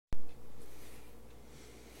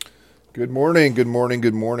Good morning, good morning,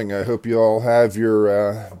 good morning. I hope you all have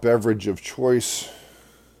your beverage of choice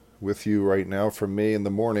with you right now. From me in the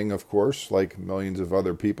morning, of course, like millions of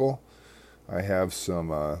other people. I have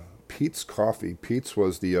some Peet's coffee. Peet's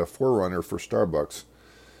was the forerunner for Starbucks,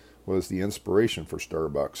 was the inspiration for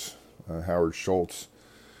Starbucks. Howard Schultz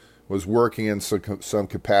was working in some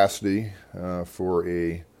capacity for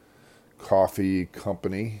a coffee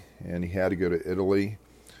company, and he had to go to Italy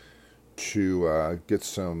to get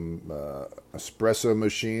some espresso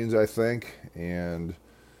machines, I think, and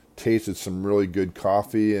tasted some really good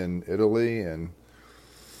coffee in Italy. And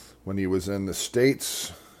when he was in the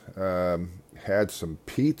States, had some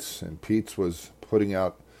Peet's, and Peet's was putting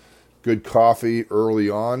out good coffee early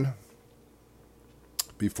on,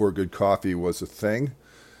 before good coffee was a thing,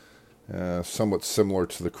 somewhat similar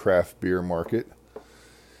to the craft beer market.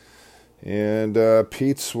 And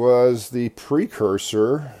Peet's was the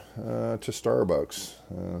precursor to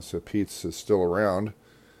Starbucks. So Peet's is still around.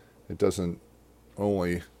 It doesn't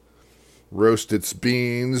only roast its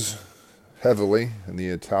beans heavily in the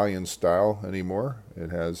Italian style anymore.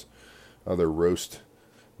 It has other roast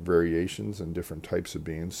variations and different types of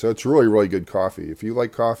beans. So it's really, really good coffee. If you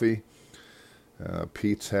like coffee,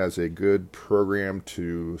 Peet's has a good program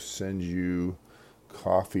to send you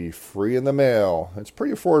coffee free in the mail. It's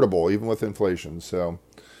pretty affordable, even with inflation. So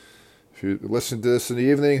if you listen to this in the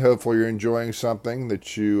evening, hopefully you're enjoying something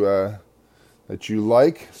that you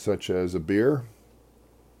like, such as a beer,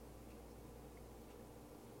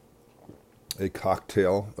 a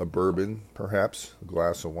cocktail, a bourbon, perhaps, a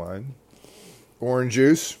glass of wine, orange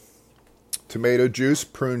juice, tomato juice,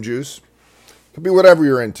 prune juice. Could be whatever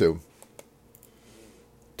you're into.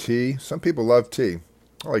 Tea. Some people love tea.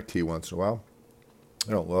 I like tea once in a while.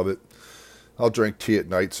 I don't love it. I'll drink tea at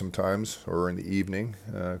night sometimes, or in the evening,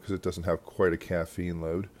 because it doesn't have quite a caffeine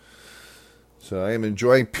load. So I am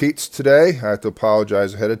enjoying Peet's today. I have to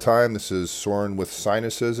apologize ahead of time. This is Soren with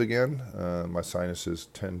sinuses again. My sinuses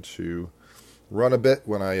tend to run a bit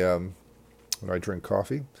when I drink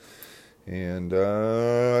coffee, and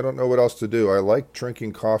I don't know what else to do. I like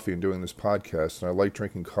drinking coffee and doing this podcast, and I like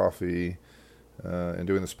drinking coffee and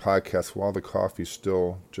doing this podcast while the coffee's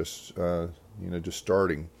still just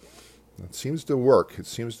starting. It seems to work. It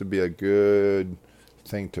seems to be a good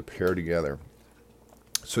thing to pair together.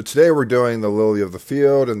 So today we're doing the lily of the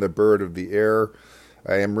field and the bird of the air.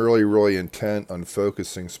 I am really, really intent on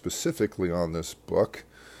focusing specifically on this book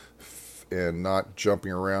and not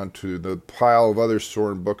jumping around to the pile of other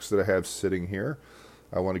Soren books that I have sitting here.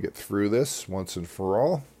 I want to get through this once and for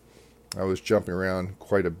all. I was jumping around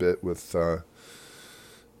quite a bit with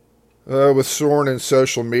Soren and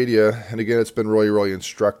social media, and again, it's been really, really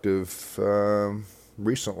instructive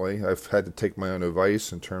recently. I've had to take my own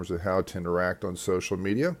advice in terms of how to interact on social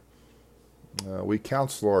media. We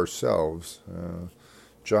counsel ourselves.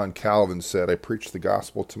 John Calvin said, "I preach the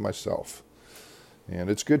gospel to myself," and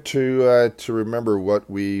it's good to remember what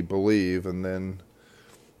we believe and then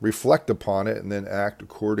reflect upon it and then act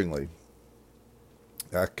accordingly.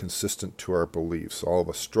 Act consistent to our beliefs. All of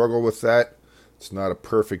us struggle with that. It's not a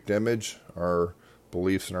perfect image, our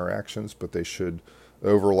beliefs and our actions, but they should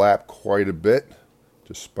overlap quite a bit,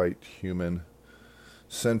 despite human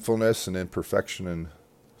sinfulness and imperfection and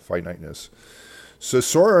finiteness. So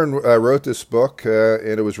Soren wrote this book,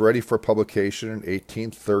 and it was ready for publication in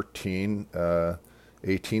 1813,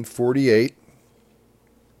 1848,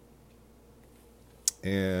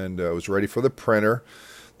 and it was ready for the printer.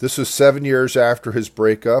 This was 7 years after his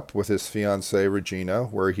breakup with his fiancée, Regina,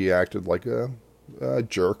 where he acted like a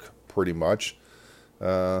jerk, pretty much.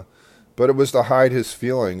 But it was to hide his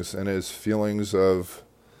feelings and his feelings of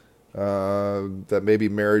that maybe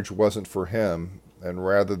marriage wasn't for him. And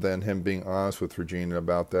rather than him being honest with Regina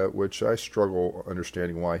about that, which I struggle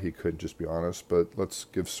understanding why he couldn't just be honest, but let's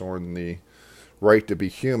give Soren the right to be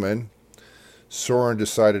human. Soren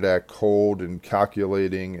decided to act cold and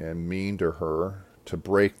calculating and mean to her, to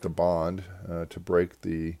break the bond, to break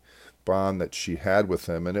the bond that she had with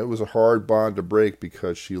him. And it was a hard bond to break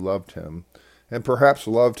because she loved him, and perhaps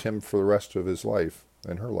loved him for the rest of his life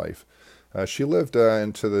and her life. She lived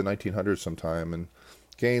into the 1900s sometime and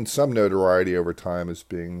gained some notoriety over time as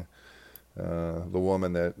being the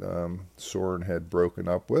woman that Soren had broken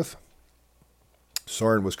up with.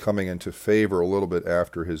 Soren was coming into favor a little bit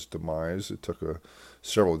after his demise. It took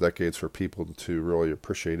several decades for people to really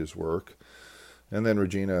appreciate his work. And then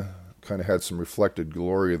Regina kind of had some reflected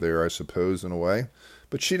glory there, I suppose, in a way.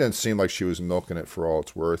 But she didn't seem like she was milking it for all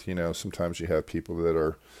it's worth. You know, sometimes you have people that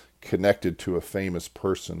are connected to a famous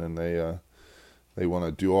person, and they want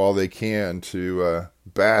to do all they can to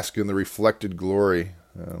bask in the reflected glory,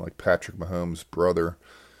 like Patrick Mahomes' brother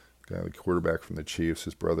the quarterback from the Chiefs.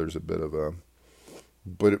 His brother's a bit of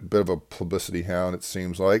a publicity hound, it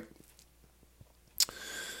seems like.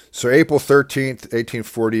 So April 13th,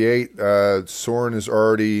 1848, Soren is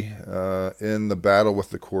already in the battle with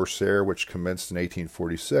the Corsair, which commenced in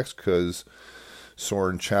 1846 because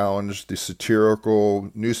Soren challenged the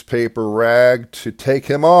satirical newspaper rag to take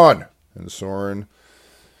him on. And Soren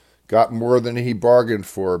got more than he bargained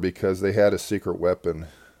for because they had a secret weapon,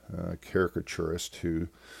 a caricaturist who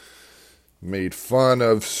made fun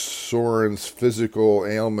of Soren's physical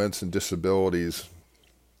ailments and disabilities.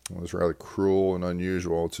 It was rather cruel and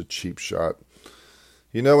unusual. It's a cheap shot.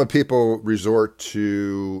 You know, when people resort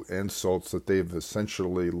to insults, that they've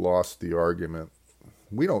essentially lost the argument.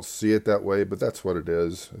 We don't see it that way, but that's what it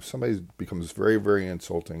is. If somebody becomes very, very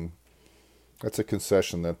insulting, that's a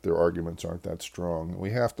concession that their arguments aren't that strong.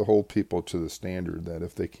 We have to hold people to the standard that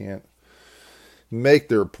if they can't make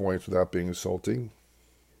their points without being insulting,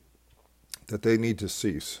 that they need to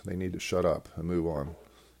cease. They need to shut up and move on,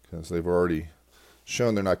 because they've already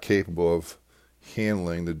shown they're not capable of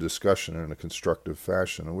handling the discussion in a constructive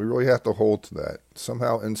fashion. And we really have to hold to that.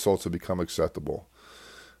 Somehow insults have become acceptable.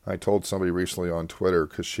 I told somebody recently on Twitter,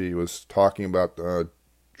 because she was talking about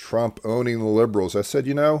Trump owning the liberals. I said,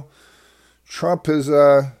 you know, Trump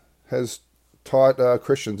has taught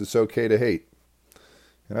Christians it's okay to hate.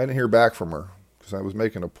 And I didn't hear back from her, because I was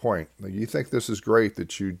making a point. Like, you think this is great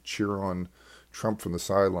that you cheer on Trump from the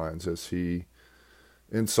sidelines as he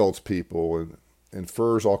insults people and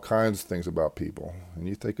infers all kinds of things about people, and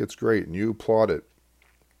you think it's great, and you applaud it.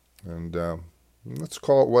 And let's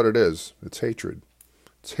call it what it is. It's hatred.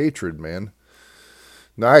 It's hatred, man.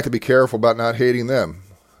 Now, I have to be careful about not hating them.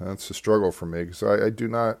 That's a struggle for me, because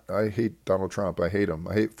I hate Donald Trump. I hate him.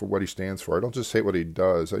 I hate for what he stands for. I don't just hate what he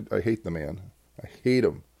does. I hate the man. I hate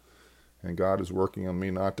him. And God is working on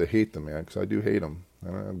me not to hate the man, because I do hate him.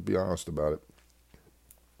 And I'll be honest about it.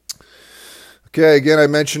 Okay, again, I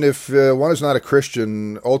mentioned if one is not a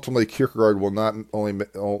Christian, ultimately Kierkegaard will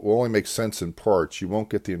only make sense in parts. You won't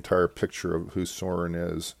get the entire picture of who Soren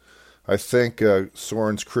is. I think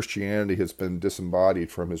Soren's Christianity has been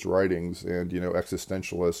disembodied from his writings, and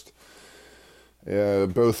existentialists,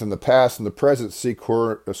 both in the past and the present, see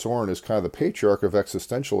Soren as kind of the patriarch of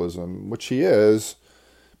existentialism, which he is.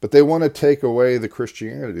 But they want to take away the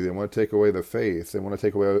Christianity. They want to take away the faith. They want to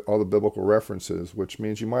take away all the biblical references, which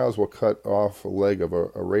means you might as well cut off a leg of a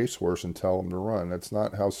racehorse and tell him to run. That's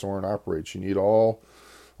not how Soren operates. You need all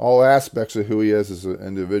aspects of who he is as an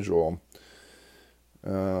individual.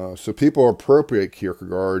 So people appropriate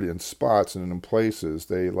Kierkegaard in spots and in places.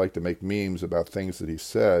 They like to make memes about things that he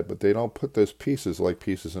said, but they don't put those pieces like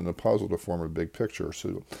pieces in a puzzle to form a big picture.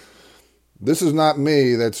 So this is not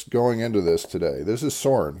me that's going into this today. This is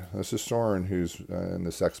Soren. This is Soren who's in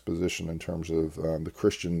this exposition in terms of the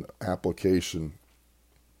Christian application.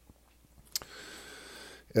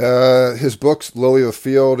 His books, Lily of the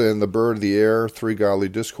Field and The Bird of the Air, Three Godly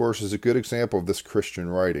Discourses, is a good example of this Christian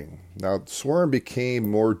writing. Now, Soren became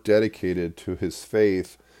more dedicated to his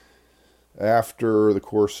faith after the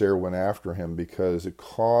Corsair went after him, because it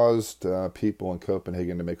caused people in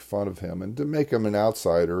Copenhagen to make fun of him and to make him an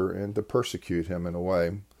outsider and to persecute him in a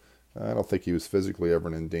way. I don't think he was physically ever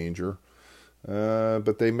in danger,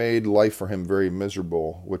 but they made life for him very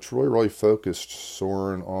miserable, which really focused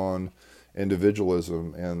Soren on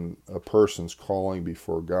individualism and a person's calling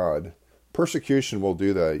before God. Persecution will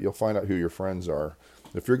do that. You'll find out who your friends are.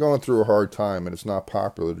 If you're going through a hard time and it's not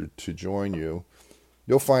popular to join you,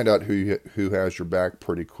 you'll find out who has your back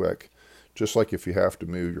pretty quick. Just like if you have to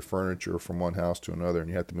move your furniture from one house to another and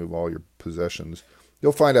you have to move all your possessions,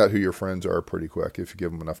 you'll find out who your friends are pretty quick if you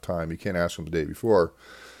give them enough time. You can't ask them the day before.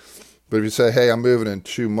 But if you say, hey, I'm moving in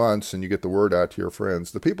 2 months, and you get the word out to your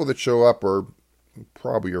friends, the people that show up are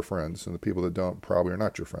probably your friends, and the people that don't probably are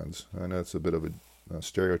not your friends. I know it's a bit of a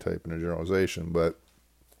stereotype and a generalization, but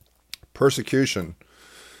persecution.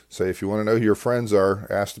 Say, if you want to know who your friends are,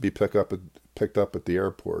 ask to be picked up at the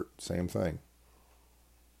airport. Same thing.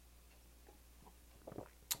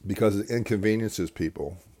 Because it inconveniences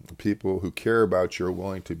people. People who care about you are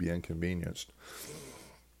willing to be inconvenienced.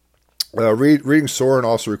 Reading Soren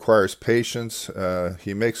also requires patience.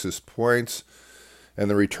 He makes his points and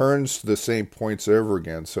then returns to the same points over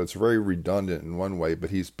again. So it's very redundant in one way, but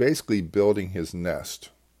he's basically building his nest.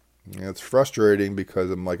 And it's frustrating because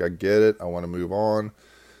I'm like, I get it. I want to move on.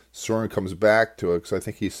 Soren comes back to it because I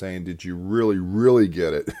think he's saying, did you really, really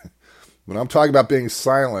get it? When I'm talking about being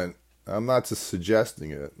silent, I'm not just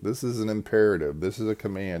suggesting it. This is an imperative. This is a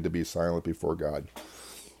command to be silent before God.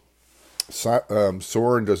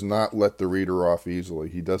 Soren does not let the reader off easily.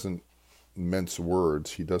 He doesn't mince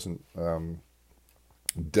words. He doesn't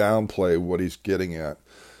downplay what he's getting at.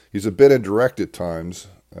 He's a bit indirect at times,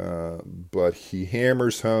 but he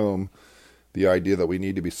hammers home the idea that we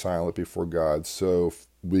need to be silent before God so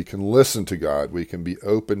we can listen to God. We can be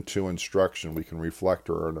open to instruction. We can reflect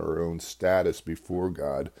on our own status before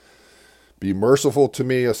God. Be merciful to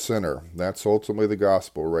me, a sinner. That's ultimately the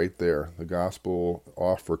gospel right there. The gospel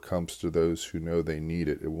offer comes to those who know they need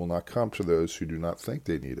it. It will not come to those who do not think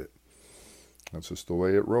they need it. That's just the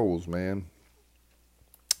way it rolls, man.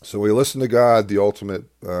 So we listen to God. The ultimate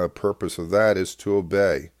purpose of that is to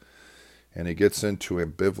obey. And he gets into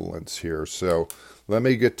ambivalence here. So let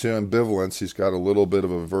me get to ambivalence. He's got a little bit of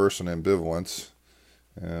a verse on ambivalence,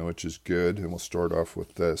 which is good. And we'll start off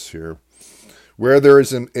with this here. Where there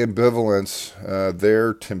is an ambivalence,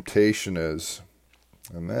 there temptation is.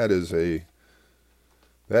 And that is a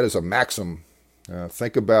maxim.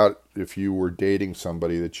 Think about if you were dating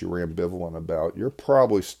somebody that you were ambivalent about. You're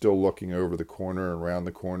probably still looking over the corner and around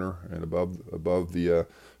the corner and above the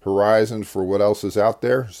horizon for what else is out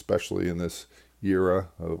there, especially in this era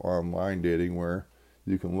of online dating where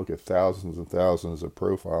you can look at thousands and thousands of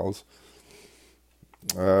profiles.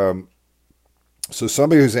 So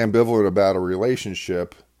somebody who's ambivalent about a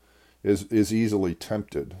relationship is easily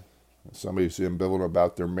tempted. Somebody who's ambivalent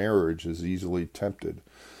about their marriage is easily tempted.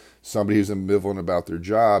 Somebody who's ambivalent about their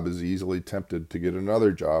job is easily tempted to get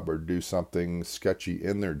another job or do something sketchy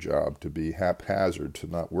in their job, to be haphazard, to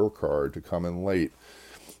not work hard, to come in late,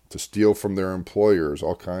 to steal from their employers,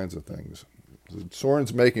 all kinds of things.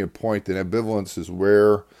 Soren's making a point that ambivalence is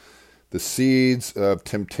where the seeds of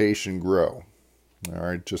temptation grow. All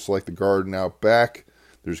right, just like the garden out back,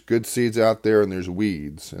 there's good seeds out there and there's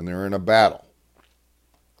weeds, and they're in a battle.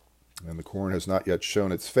 And the corn has not yet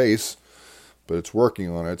shown its face, but it's working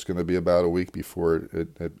on it. It's going to be about a week before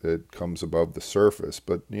it comes above the surface.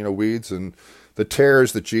 But, weeds and the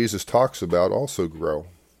tares that Jesus talks about also grow.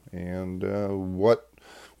 And what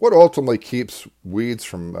ultimately keeps weeds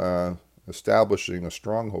from establishing a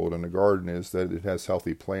stronghold in a garden is that it has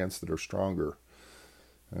healthy plants that are stronger.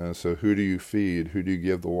 So who do you feed? Who do you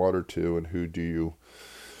give the water to? And who do you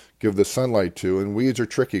give the sunlight to? And weeds are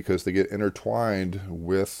tricky because they get intertwined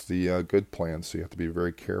with the good plants. So you have to be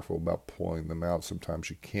very careful about pulling them out. Sometimes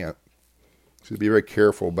you can't. So be very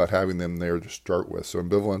careful about having them there to start with. So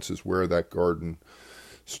ambivalence is where that garden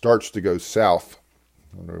starts to go south.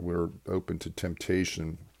 We're open to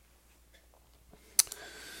temptation.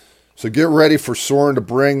 So get ready for Soren to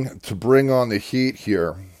bring on the heat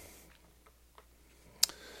here.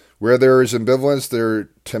 Where there is ambivalence, there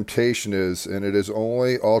temptation is, and it is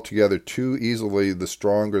only altogether too easily the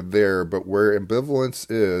stronger there. But where ambivalence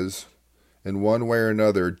is, in one way or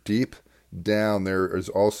another, deep down there is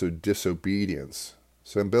also disobedience.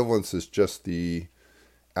 So ambivalence is just the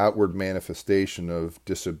outward manifestation of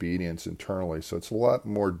disobedience internally. So it's a lot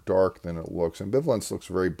more dark than it looks. Ambivalence looks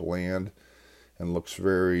very bland and looks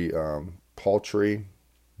very paltry,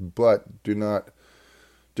 but do not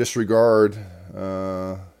disregard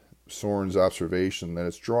Soren's observation that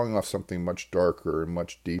it's drawing off something much darker and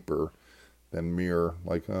much deeper than mere,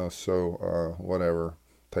 whatever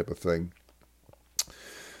type of thing.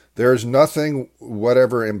 There is nothing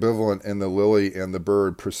whatever ambivalent in the lily and the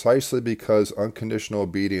bird, precisely because unconditional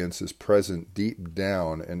obedience is present deep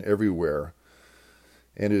down and everywhere.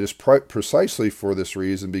 And it is precisely for this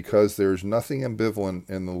reason, because there is nothing ambivalent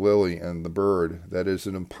in the lily and the bird, that it is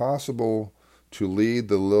impossible to lead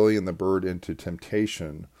the lily and the bird into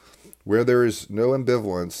temptation. Where there is no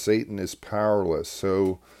ambivalence, Satan is powerless.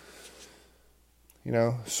 So,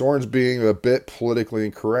 Soren's being a bit politically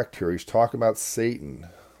incorrect here. He's talking about Satan,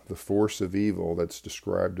 the force of evil that's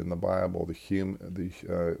described in the Bible, the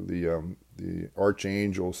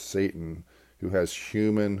archangel Satan, who has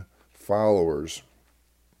human followers.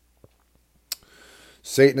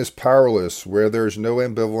 Satan is powerless. Where there is no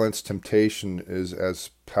ambivalence, temptation is as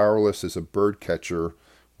powerless as a bird catcher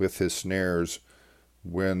with his snares,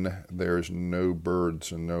 when there's no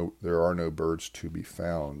birds and there are no birds to be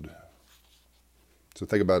found. So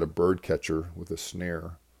think about a bird catcher with a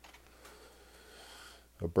snare.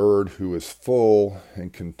 A bird who is full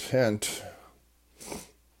and content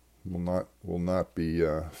will not be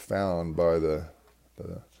found by the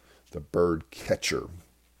bird catcher.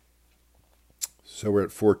 So we're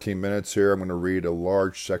at 14 minutes here. I'm going to read a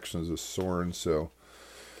large sections of Soren. So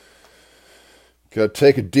got to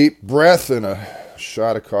take a deep breath and a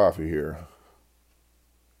shot of coffee here.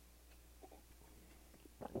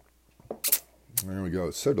 There we go.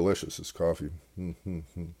 It's so delicious, this coffee. No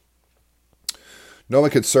one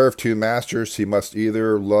can serve two masters. He must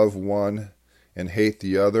either love one and hate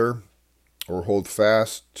the other, or hold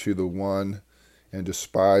fast to the one and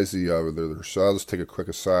despise the other. So I'll just take a quick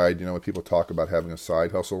aside. You know, when people talk about having a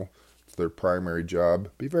side hustle, it's their primary job.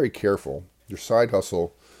 Be very careful. Your side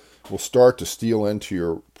hustle will start to steal into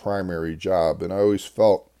your primary job. And I always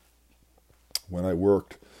felt when I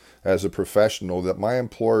worked as a professional that my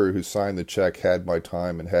employer who signed the check had my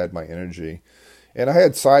time and had my energy. And I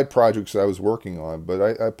had side projects that I was working on,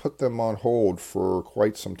 but I put them on hold for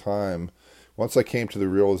quite some time once I came to the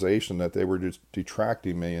realization that they were just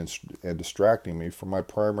detracting me and distracting me from my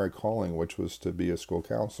primary calling, which was to be a school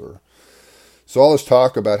counselor. So all this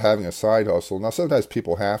talk about having a side hustle, now sometimes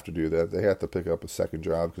people have to do that. They have to pick up a second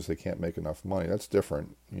job because they can't make enough money. That's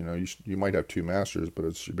different. You know, you might have two masters,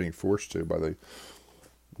 but you're being forced to by the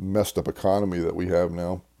messed up economy that we have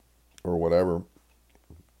now or whatever.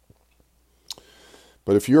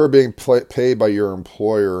 But if you're being paid by your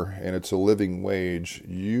employer and it's a living wage,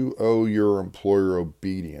 you owe your employer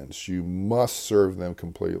obedience. You must serve them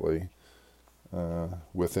completely,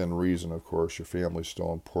 within reason, of course. Your family's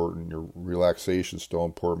still important. Your relaxation's still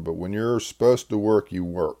important. But when you're supposed to work, you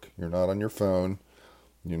work. You're not on your phone.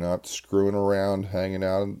 You're not screwing around, hanging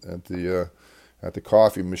out at the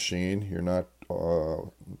coffee machine. You're not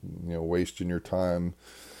wasting your time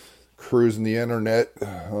cruising the internet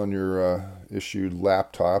on your issued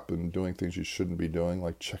laptop and doing things you shouldn't be doing,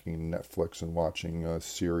 like checking Netflix and watching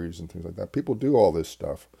series and things like that. People do all this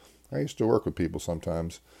stuff. I used to work with people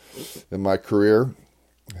sometimes in my career.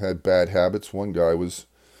 Had bad habits. One guy was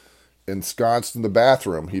ensconced in the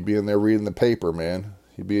bathroom. He'd be in there reading the paper, man.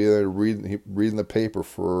 He'd be there reading the paper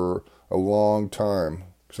for a long time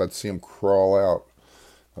because I'd see him crawl out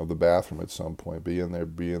of the bathroom at some point, be in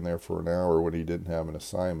there for an hour when he didn't have an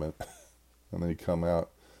assignment, and then he'd come out.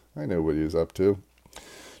 I knew what he was up to.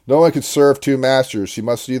 No one could serve two masters. You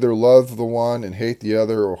must either love the one and hate the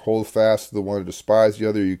other, or hold fast to the one and despise the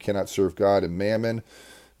other. You cannot serve God and mammon.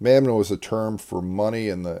 Mammon was a term for money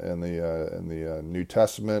in the New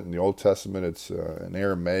Testament. In the Old Testament, it's an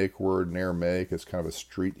Aramaic word. In Aramaic, it's kind of a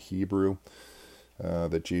street Hebrew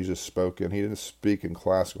that Jesus spoke in. He didn't speak in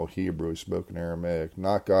classical Hebrew. He spoke in Aramaic.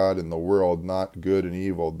 Not God and the world, not good and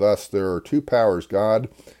evil. Thus, there are two powers, God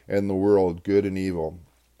and the world, good and evil.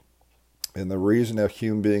 And the reason a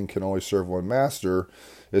human being can only serve one master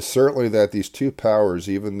is certainly that these two powers,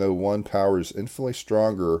 even though one power is infinitely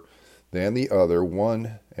stronger than the other,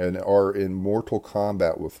 and are in mortal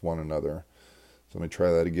combat with one another. So let me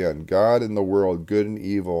try that again. God and the world, good and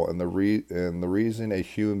evil, and the reason a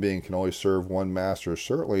human being can only serve one master is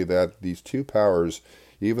certainly that these two powers,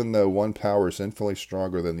 even though one power is infinitely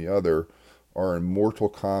stronger than the other, are in mortal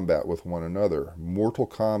combat with one another. Mortal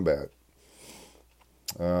combat.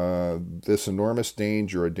 This enormous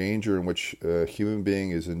danger, a danger in which a human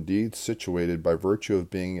being is indeed situated by virtue of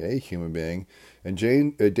being a human being, and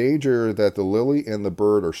a danger that the lily and the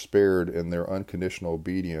bird are spared in their unconditional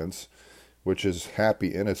obedience, which is happy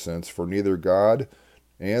innocence, for neither God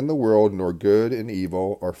and the world nor good and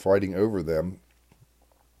evil are fighting over them.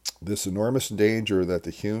 This enormous danger that the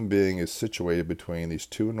human being is situated between these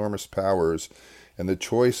two enormous powers, and the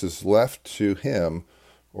choice is left to him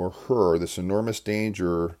or her. This enormous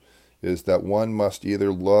danger is that one must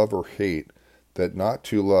either love or hate, that not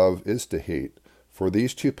to love is to hate. For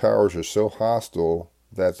these two powers are so hostile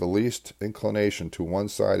that the least inclination to one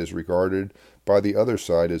side is regarded by the other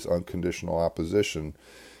side as unconditional opposition.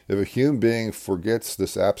 If a human being forgets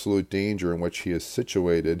this absolute danger in which he is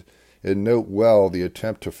situated, and note well, the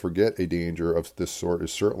attempt to forget a danger of this sort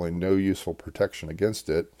is certainly no useful protection against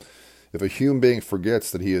it. If a human being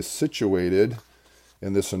forgets that he is situated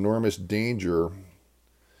in this enormous danger,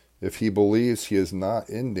 if he believes he is not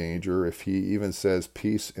in danger, if he even says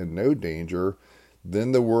peace and no danger,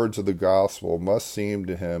 then the words of the gospel must seem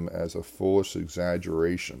to him as a foolish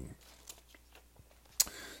exaggeration.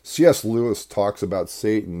 C.S. Lewis talks about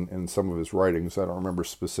Satan in some of his writings. I don't remember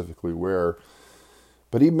specifically where,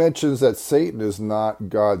 but he mentions that Satan is not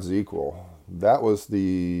God's equal. That was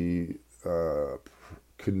the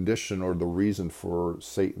condition or the reason for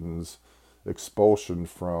Satan's expulsion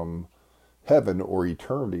from heaven or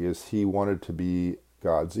eternity, is he wanted to be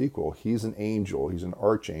God's equal. He's an angel. He's an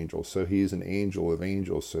archangel. So he's an angel of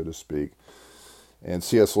angels, so to speak. And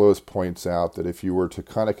C.S. Lewis points out that if you were to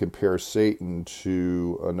kind of compare Satan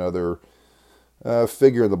to another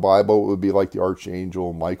figure in the Bible, it would be like the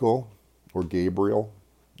archangel Michael or Gabriel.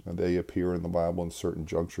 And they appear in the Bible in certain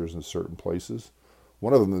junctures in certain places.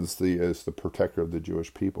 One of them is the protector of the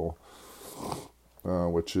Jewish people,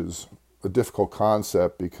 which is a difficult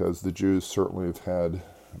concept because the Jews certainly have had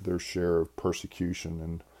their share of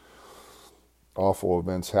persecution awful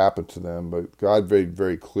events happened to them, but God made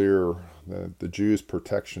very clear that the Jews'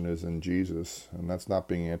 protection is in Jesus, and that's not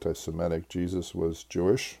being anti-Semitic. Jesus was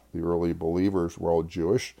Jewish. The early believers were all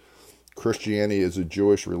Jewish. Christianity is a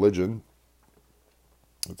Jewish religion.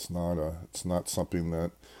 It's not something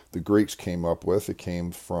that the Greeks came up with. It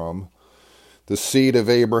came from the seed of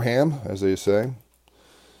Abraham, as they say.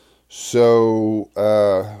 So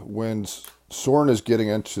when Soren is getting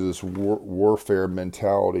into this warfare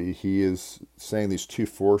mentality, he is saying these two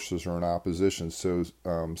forces are in opposition. So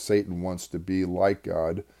Satan wants to be like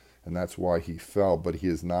God, and that's why he fell, but he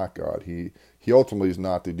is not God. He ultimately is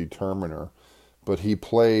not the determiner, but he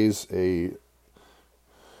plays a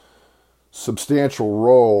substantial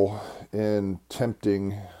role in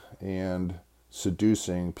tempting and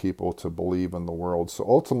seducing people to believe in the world. So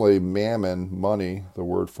ultimately, mammon, money, the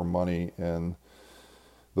word for money in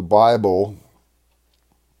the Bible,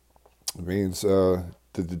 means the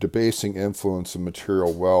debasing influence of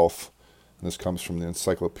material wealth. And this comes from the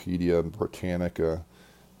Encyclopedia Britannica.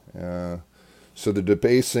 So the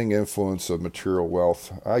debasing influence of material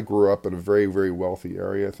wealth. I grew up in a very, very wealthy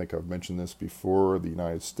area. I think I've mentioned this before, the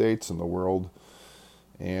United States and the world.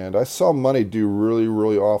 And I saw money do really,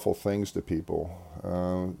 really awful things to people.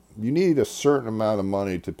 You need a certain amount of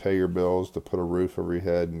money to pay your bills, to put a roof over your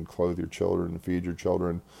head and clothe your children and feed your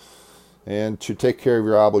children, and to take care of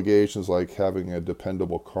your obligations, like having a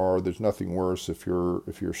dependable car. There's nothing worse if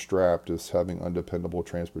you're strapped as having undependable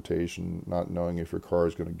transportation, not knowing if your car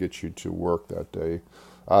is going to get you to work that day.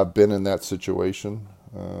 I've been in that situation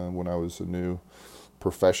when I was a new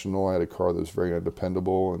professional. I had a car that was very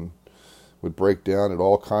undependable and would break down at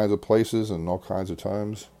all kinds of places and all kinds of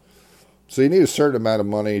times. So you need a certain amount of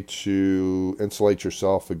money to insulate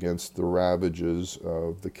yourself against the ravages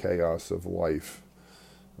of the chaos of life.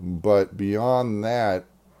 But beyond that,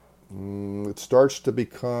 it starts to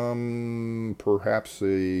become perhaps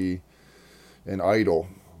an idol.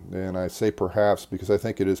 And I say perhaps because I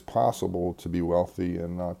think it is possible to be wealthy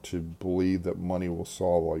and not to believe that money will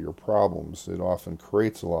solve all your problems. It often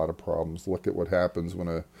creates a lot of problems. Look at what happens when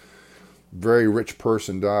a very rich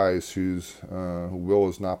person dies whose will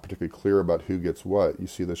is not particularly clear about who gets what. You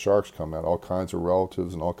see the sharks come out. All kinds of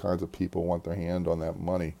relatives and all kinds of people want their hand on that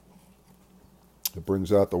money. It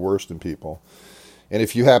brings out the worst in people. And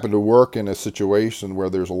if you happen to work in a situation where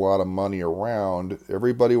there's a lot of money around,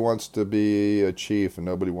 everybody wants to be a chief and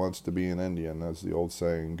nobody wants to be an Indian, as the old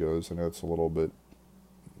saying goes. I know it's a little bit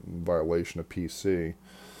in violation of PC.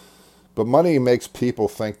 But money makes people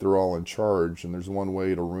think they're all in charge, and there's one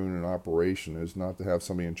way to ruin an operation is not to have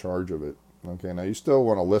somebody in charge of it. Okay, now you still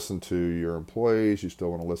want to listen to your employees, you still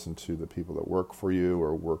want to listen to the people that work for you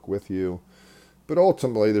or work with you. But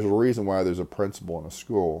ultimately, there's a reason why there's a principal in a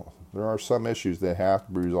school. There are some issues that have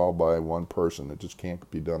to be resolved by one person. It just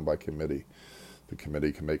can't be done by committee. The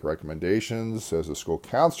committee can make recommendations. As a school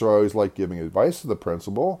counselor, I always like giving advice to the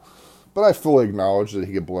principal, but I fully acknowledge that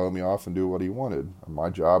he could blow me off and do what he wanted. My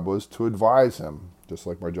job was to advise him, just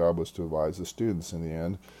like my job was to advise the students in the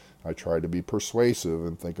end. I tried to be persuasive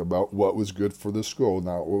and think about what was good for the school,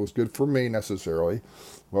 not what was good for me necessarily,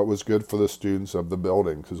 what was good for the students of the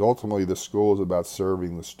building. Because ultimately the school is about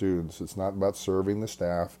serving the students. It's not about serving the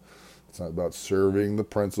staff. It's not about serving the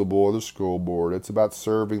principal or the school board. It's about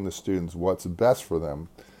serving the students, what's best for them.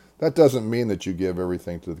 That doesn't mean that you give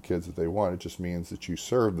everything to the kids that they want. It just means that you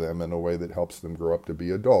serve them in a way that helps them grow up to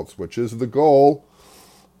be adults, which is the goal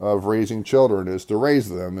of raising children, is to raise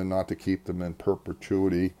them and not to keep them in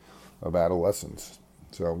perpetuity of adolescence.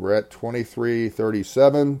 So we're at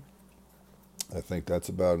 23:37. I think that's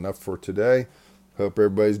about enough for today. Hope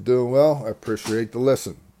everybody's doing well. I appreciate the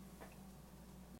listen.